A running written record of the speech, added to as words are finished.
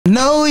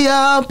know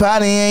y'all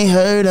probably ain't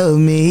heard of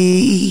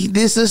me.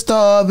 This a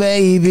star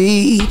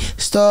baby,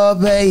 star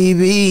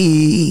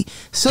baby.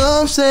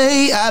 Some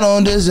say I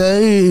don't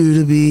deserve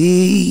to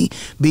be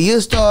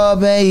a star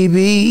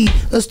baby,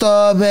 a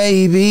star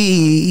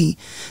baby.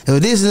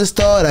 If this is a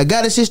start, I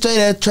gotta sit straight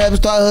at the trap and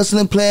start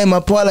hustling, playing my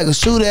part like a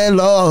shooter at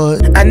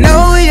Lord. I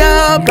know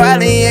y'all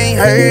probably ain't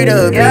heard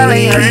of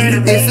me.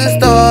 This is a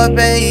star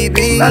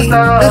baby,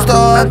 a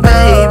star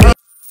baby.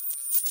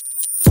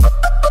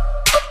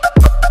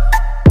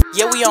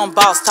 Yeah, we on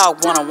Boss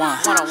Talk 101.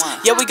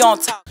 Yeah, we gon'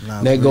 talk.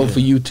 That go for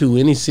you too.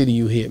 Any city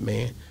you hit,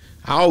 man.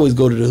 I always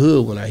go to the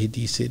hood when I hit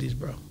these cities,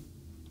 bro.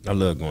 I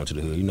love going to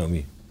the hood. You know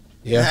me.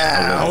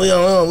 Yeah, we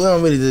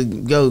don't really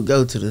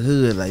go to the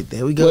hood like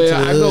that. We go to the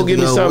hood. I go get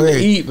me something to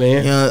eat,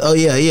 man. You know, oh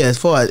yeah. As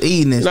far as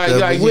eating and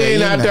stuff, like we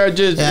ain't out there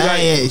just I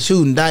ain't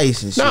shooting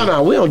dice and shit.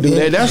 No, we don't do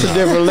that. That's a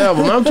different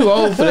level. I'm too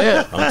old for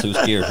that. I'm too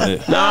scared for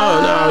that.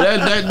 No,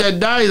 that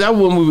dice. That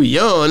when we were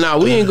young. No,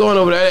 we ain't going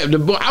over that.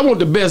 I want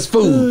the best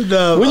food.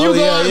 When you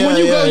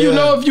go, you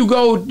know, if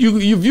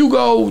you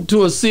go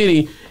to a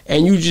city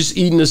and you just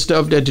eating the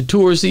stuff that the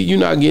tourists eat, you're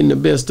not getting the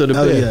best of the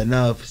best. Oh yeah,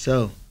 no, for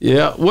sure.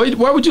 Yeah,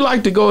 where would you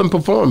like to go and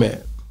perform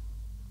at?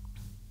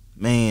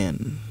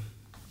 Man,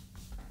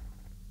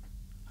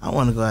 I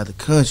want to go out the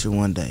country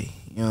one day.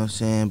 You know what I'm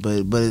saying?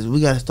 But we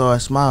got to start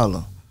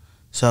smaller.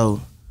 So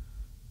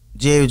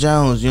Jerry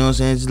Jones, you know what I'm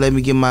saying? Just let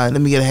me get a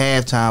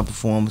halftime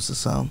performance or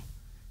something.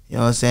 You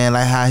know what I'm saying?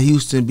 Like how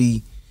Houston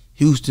be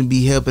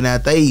helping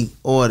out they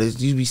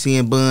artists. You be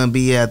seeing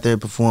Bumpy out there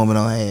performing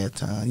on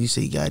halftime. You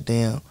see,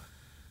 goddamn.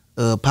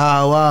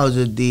 Power Wall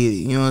just did it,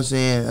 you know what I'm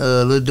saying?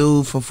 Little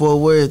dude from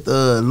Fort Worth,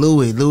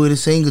 Louis the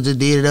singer just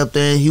did it up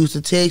there in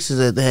Houston, Texas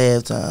at the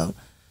halftime.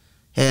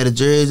 Had a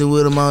jersey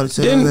with him on.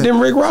 Didn't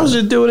Rick Ross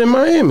just do it in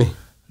Miami?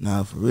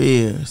 Nah, for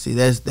real. See,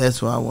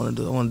 that's what I want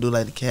to do. I want to do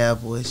like the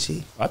Cowboy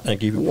shit. I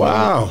think if you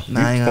perform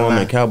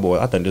in Cowboy,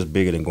 I think that's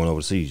bigger than going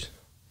overseas.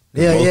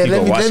 Yeah.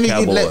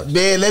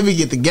 Let me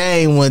get the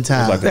game one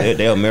time. It's like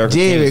they American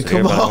Jerry, teams,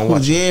 come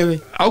on,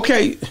 Jerry.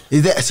 Okay.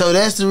 So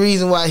that's the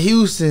reason why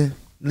Houston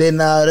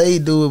letting all they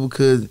do it,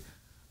 because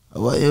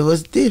it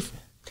was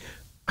different.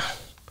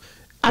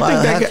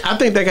 I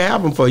think that can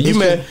happen for you,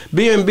 man.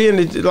 Being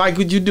like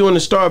what you doing the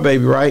Star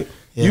Baby, right?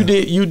 Yeah.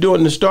 You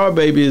doing the Star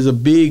Baby is a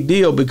big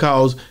deal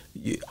because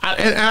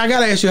I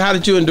gotta ask you, how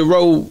did you and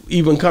Dorrough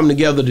even come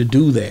together to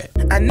do that?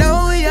 I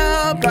know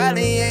y'all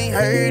probably ain't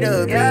heard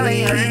of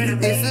me.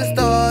 It's a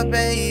Star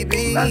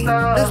Baby, a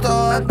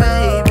Star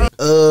Baby.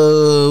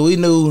 We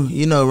knew,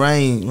 you know,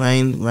 Rain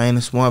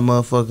a smart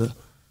motherfucker.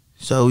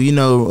 So, you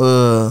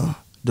know,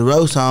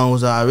 Dorrough song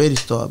was already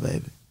Star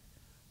Baby.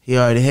 He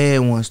already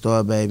had one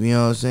Star Baby, you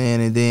know what I'm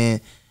saying? And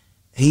then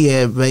he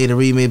had made a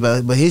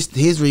remix, but his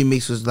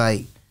remix was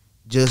like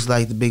just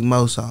like the Big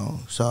Mo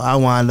song. So I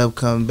wound up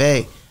coming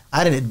back.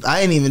 I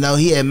didn't even know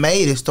he had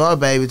made a Star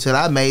Baby till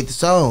I made the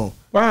song.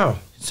 Wow.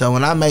 So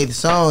when I made the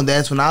song,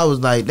 that's when I was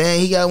like, dang,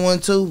 he got one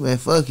too?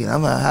 And fuck it,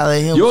 I'm gonna holler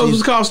at him. Yours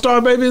was called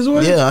Star Baby as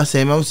well? Yeah, I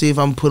said, I'm gonna see if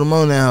I'm gonna put him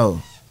on that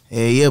hoe.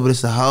 Yeah, but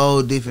it's a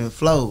whole different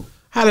flow.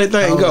 How that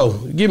thing go?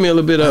 Give me a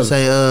little bit of it.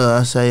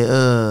 I say,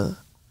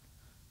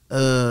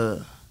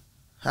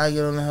 how I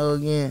get on the hoe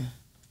again?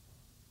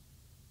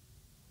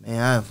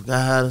 Man, I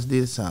forgot how to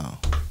do the song.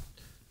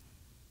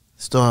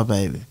 Star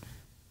Baby.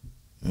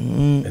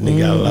 And they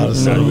got a lot of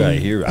songs. You gotta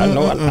hear it. I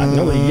know what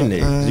you getting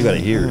there. You gotta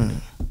hear it.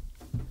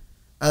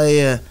 Oh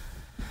yeah.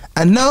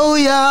 I know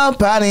y'all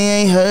probably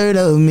ain't heard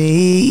of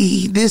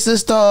me. This a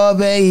Star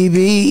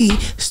Baby,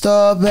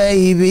 Star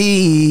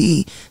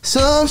Baby.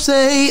 Some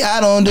say I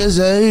don't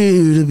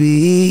deserve to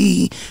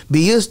be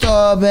a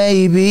Star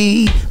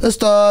Baby, a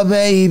Star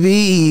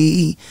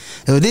Baby.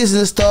 If this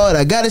is a start,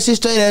 I gotta sit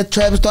straight at the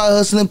trap and start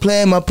hustling,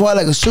 playing my part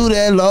like a shooter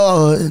at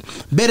Lord.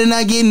 Better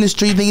not get in the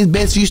street, think it's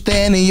best if you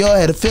stand in your.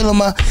 Had a feeling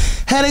my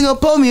had to go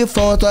pull me a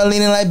phone, start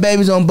leaning like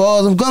babies on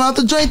balls. I'm going off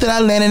the drink that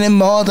I landed in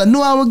Mars. I knew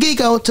I was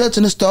geek, I was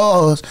touching the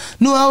stars.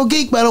 Knew I was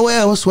geek by the way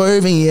I was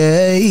swerving,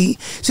 yeah.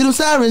 See them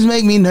sirens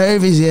make me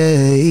nervous,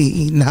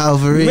 yeah. Now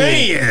for real.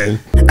 Man.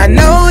 I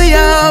know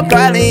y'all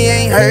probably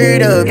ain't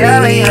heard of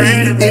me.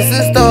 It's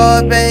a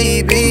Star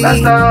Baby, a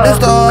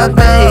Star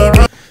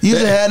Baby. You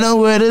should have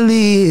nowhere to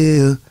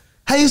live.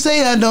 How you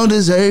say I don't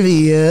deserve it,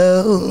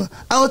 yeah?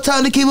 I was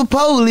taught to keep a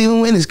pole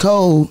even when it's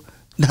cold.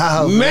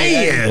 No,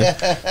 man.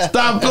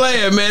 Stop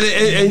playing, man.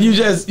 And you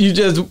just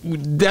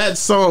that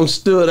song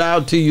stood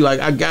out to you like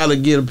I gotta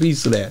get a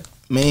piece of that.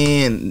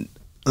 Man,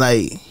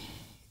 like,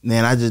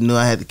 man, I just knew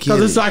I had to kill it.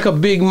 'Cause it's like a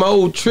Big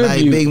Mo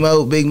tribute.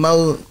 Like Big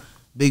Mo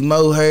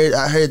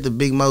I heard the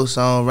Big Mo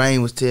song.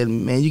 Rain was telling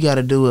me, man, you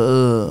gotta do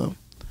a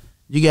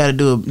Big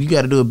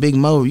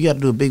Mo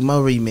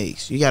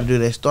remix. You gotta do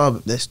that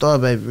Star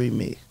Baby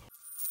remix.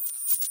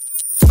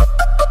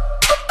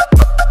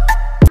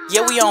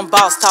 Yeah, we on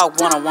Boss Talk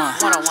 101.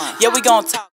 Yeah, we gon' talk.